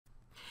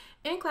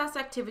In class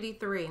activity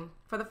 3,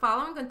 for the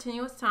following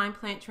continuous time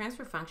plant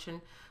transfer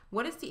function,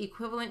 what is the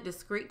equivalent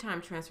discrete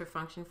time transfer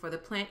function for the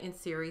plant in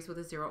series with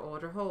a zero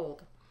order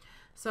hold?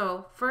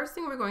 So first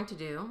thing we're going to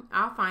do,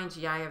 I'll find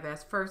GI of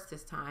S first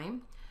this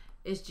time,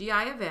 is GI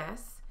of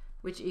S,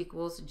 which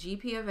equals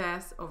GP of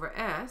S over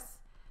S,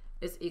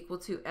 is equal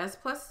to S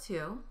plus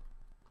 2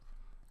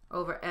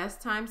 over S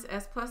times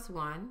S plus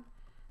 1,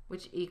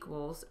 which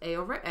equals A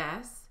over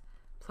S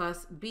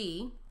plus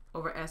B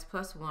over S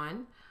plus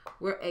 1,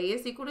 where A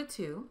is equal to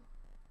 2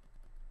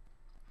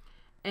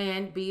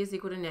 and B is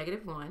equal to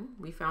negative 1.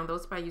 We found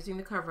those by using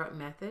the cover-up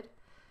method.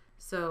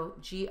 So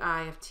GI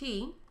of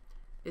T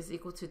is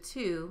equal to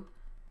 2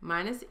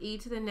 minus e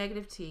to the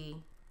negative t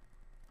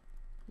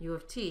u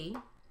of t,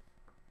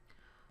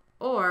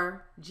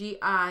 or GI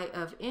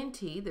of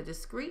nt, the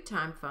discrete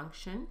time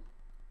function,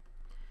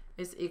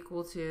 is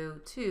equal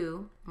to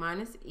 2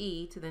 minus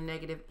e to the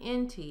negative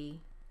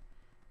nt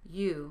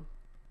u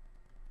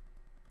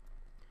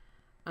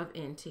of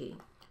nt.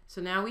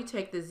 So now we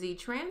take the z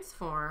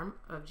transform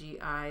of GI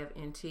of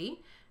nt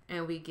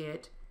and we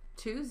get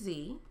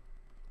 2z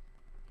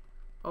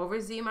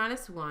over z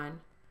minus 1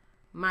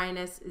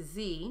 minus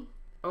z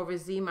over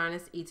z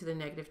minus e to the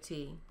negative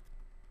t.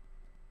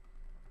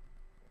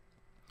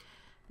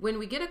 When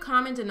we get a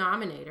common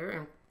denominator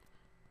and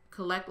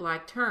collect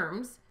like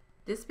terms,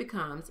 this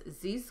becomes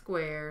z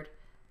squared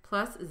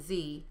plus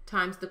z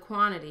times the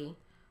quantity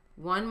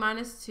 1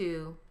 minus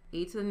 2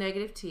 e to the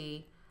negative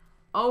t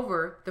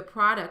over the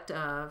product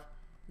of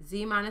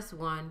z minus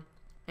 1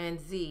 and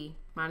z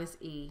minus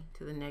e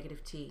to the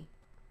negative t.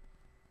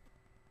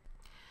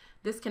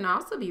 This can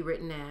also be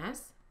written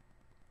as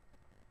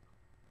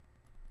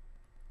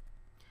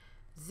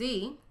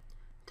z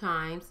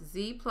times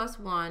z plus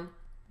 1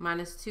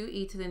 minus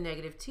 2e to the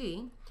negative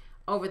t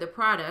over the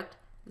product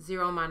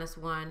 0 minus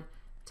 1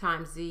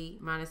 times z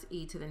minus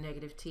e to the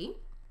negative t.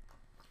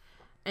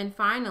 And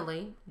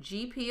finally,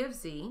 GP of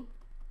z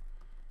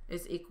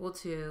is equal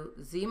to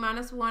z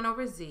minus 1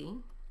 over z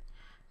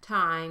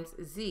times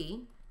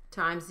z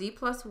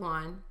plus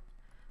 1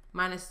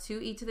 minus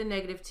 2e to the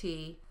negative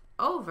t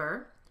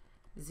over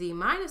z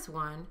minus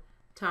 1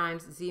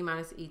 times z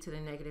minus e to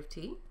the negative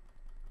t.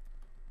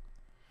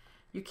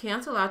 You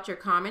cancel out your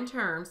common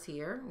terms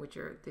here, which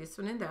are this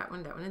one and that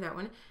one, that one and that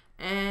one,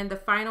 and the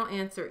final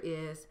answer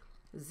is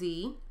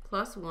z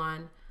plus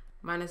 1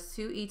 minus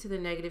 2e to the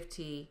negative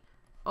t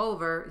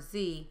over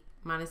z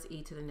minus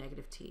e to the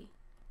negative t.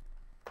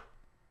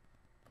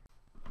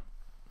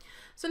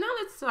 So now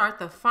let's start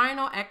the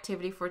final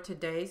activity for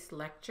today's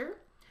lecture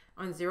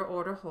on zero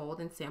order hold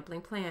and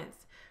sampling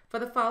plants. For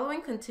the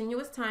following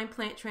continuous time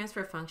plant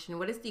transfer function,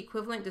 what is the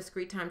equivalent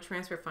discrete time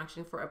transfer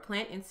function for a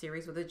plant in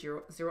series with a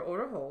zero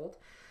order hold?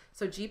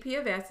 So GP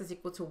of S is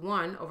equal to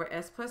 1 over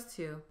S plus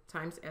 2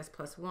 times S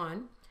plus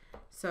 1.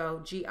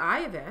 So GI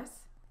of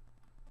S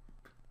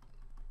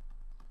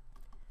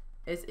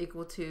is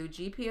equal to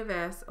GP of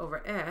S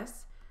over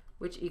S,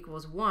 which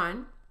equals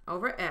 1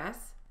 over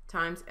S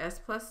times S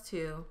plus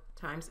 2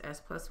 times S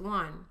plus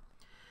 1.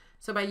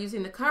 So by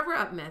using the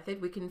cover-up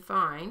method, we can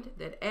find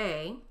that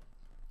A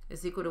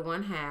is equal to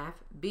 1/2,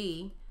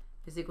 B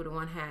is equal to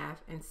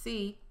 1/2, and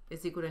C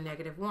is equal to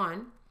negative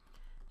 1.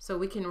 So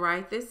we can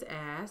write this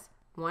as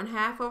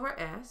 1/2 over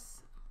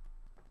S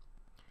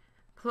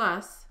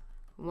plus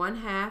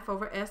 1/2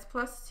 over S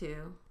plus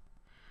 2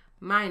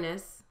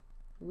 minus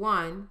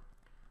 1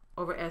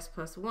 over S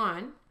plus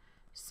 1.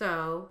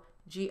 So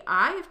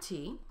GI of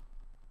T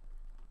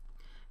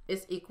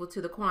is equal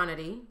to the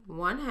quantity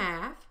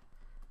 1/2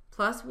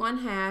 plus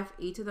 1/2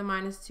 e to the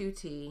minus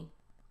 2t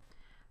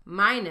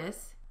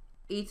minus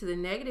e to the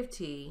negative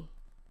t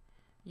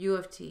u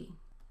of t.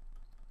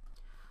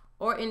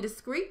 Or in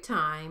discrete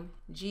time,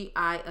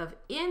 GI of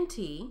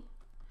nt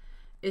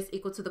is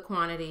equal to the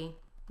quantity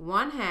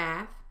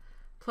 1/2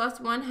 plus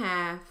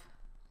 1/2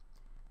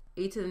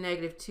 e to the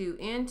negative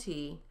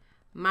 2nt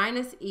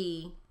minus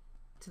e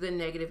to the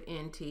negative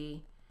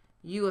nt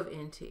u of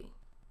nt.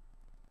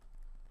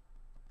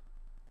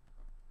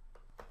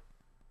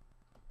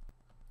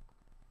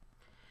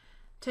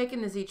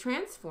 Taking the z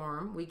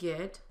transform, we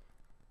get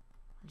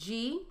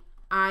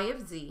GI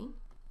of z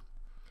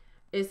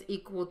is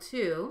equal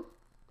to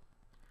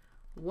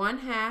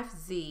 1/2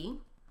 z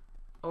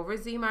over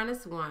z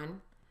minus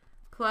 1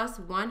 plus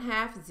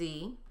 1/2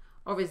 z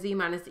over z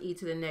minus e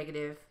to the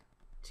negative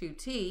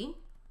 2t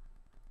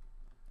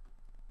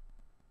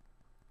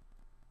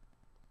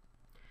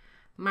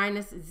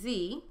minus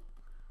z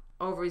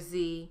over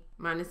z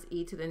minus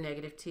e to the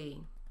negative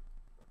t.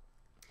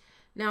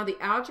 Now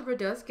the algebra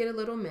does get a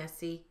little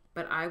messy,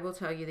 but I will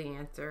tell you the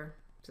answer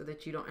so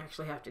that you don't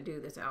actually have to do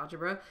this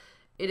algebra.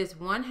 It is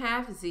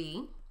 1/2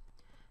 z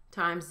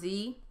times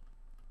z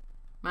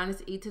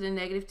minus e to the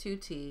negative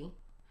 2t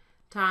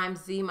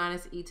times z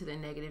minus e to the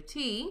negative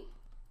t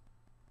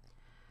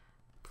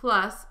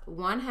plus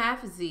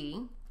 1/2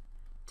 z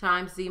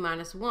times z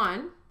minus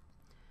 1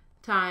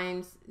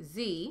 times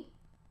z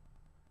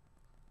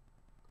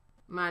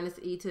minus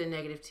e to the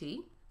negative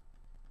t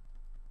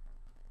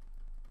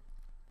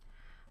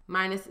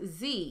minus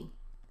z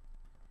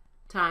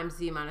times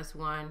z minus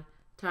 1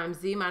 times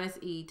z minus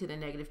e to the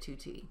negative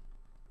 2t.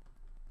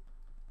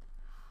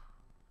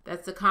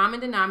 That's the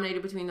common denominator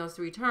between those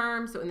three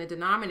terms. So in the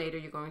denominator,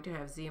 you're going to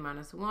have z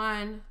minus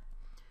 1,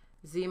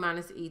 z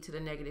minus e to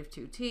the negative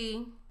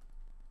 2t,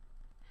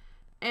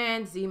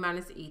 and z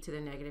minus e to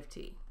the negative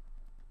t.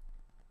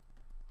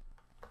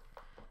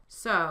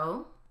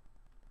 So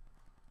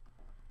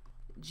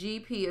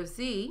GP of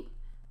z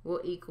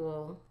will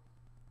equal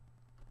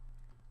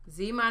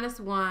z minus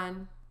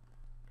 1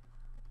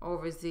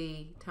 over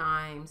z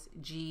times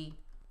GI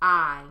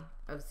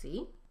of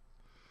z.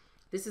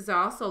 This is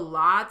also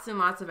lots and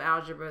lots of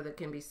algebra that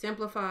can be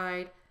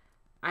simplified.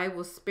 I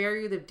will spare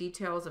you the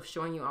details of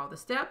showing you all the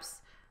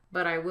steps,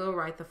 but I will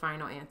write the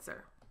final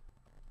answer.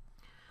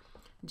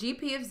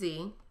 GP of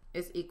z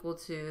is equal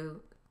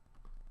to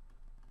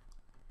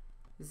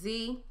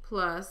z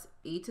plus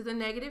e to the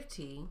negative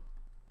t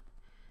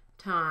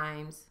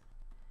times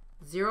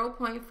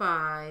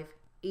 0.5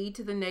 e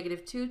to the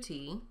negative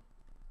 2t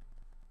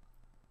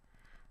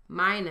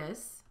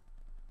minus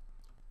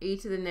e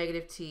to the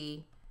negative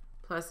t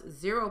plus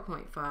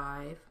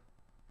 0.5,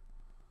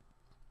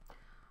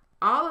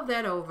 all of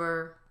that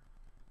over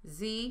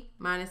z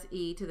minus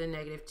e to the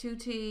negative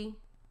 2t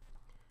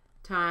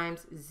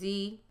times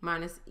z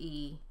minus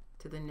e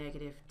to the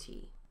negative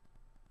t.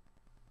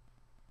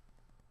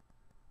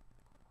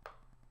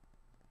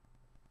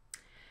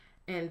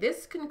 And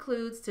this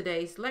concludes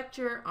today's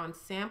lecture on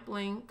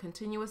sampling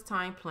continuous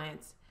time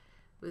plants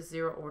with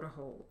zero order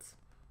holds.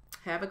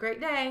 Have a great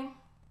day.